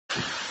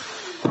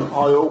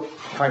Hi all,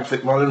 thanks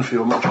Vic Mullen for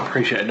your much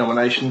appreciated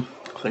nomination.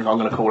 I think I'm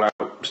going to call out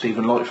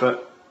Stephen Lightfoot.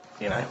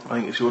 You know, I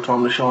think it's your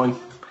time to shine.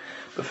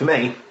 But for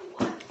me,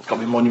 it's got to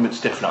be Monument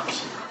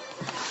Stiffnuts.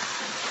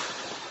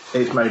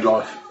 It's made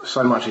life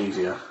so much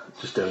easier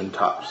just doing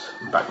taps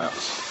and back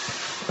nuts.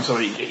 So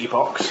you get your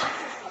box,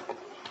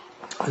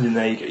 and in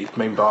there you get your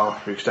main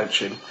bar, your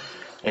extension,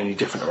 and your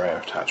different array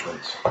of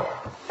attachments.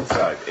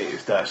 So it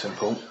is that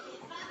simple.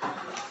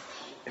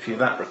 If you're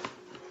that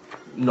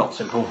not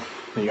simple,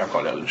 then you have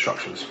got little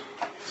instructions.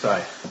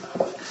 So,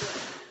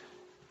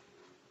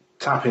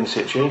 tap in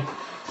situ,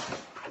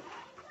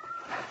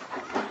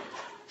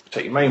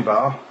 take your main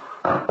bar,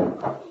 and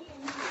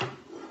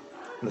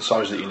the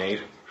size that you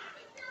need,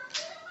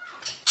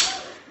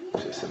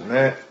 sits in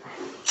there,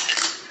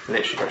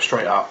 literally go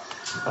straight up,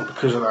 and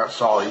because of that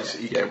size,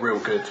 you get a real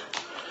good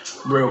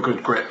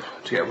grip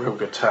to get a real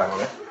good turn on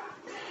it.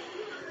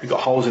 You've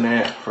got holes in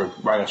here for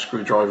running a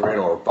screwdriver in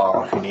or a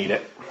bar if you need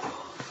it.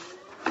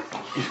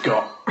 You've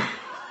got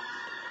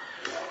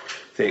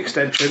the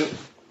extension,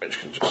 which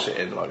can just sit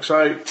in like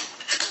so,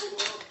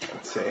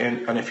 and sit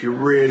in. And if you're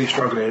really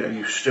struggling and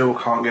you still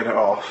can't get it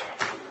off,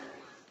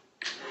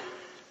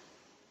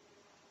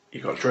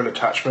 you've got a drill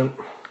attachment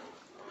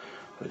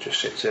that just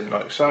sits in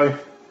like so.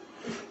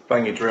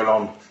 Bang your drill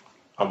on,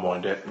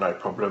 unwind it, no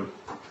problem.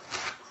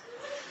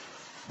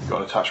 You've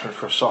got an attachment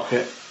for a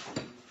socket.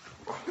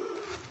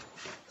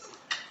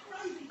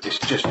 It's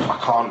just I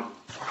can't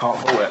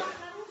fault it.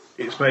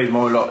 It's made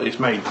my life.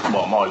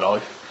 My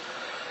life.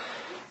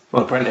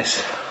 My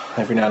apprentice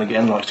every now and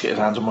again likes to get his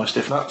hands on my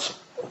Stiffnuts.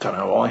 I don't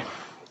know why,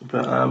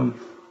 but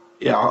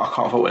yeah, I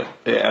can't fault it.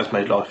 It has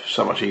made life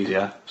so much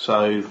easier.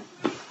 So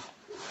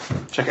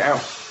check it out.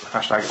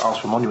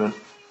 #AskForMonument.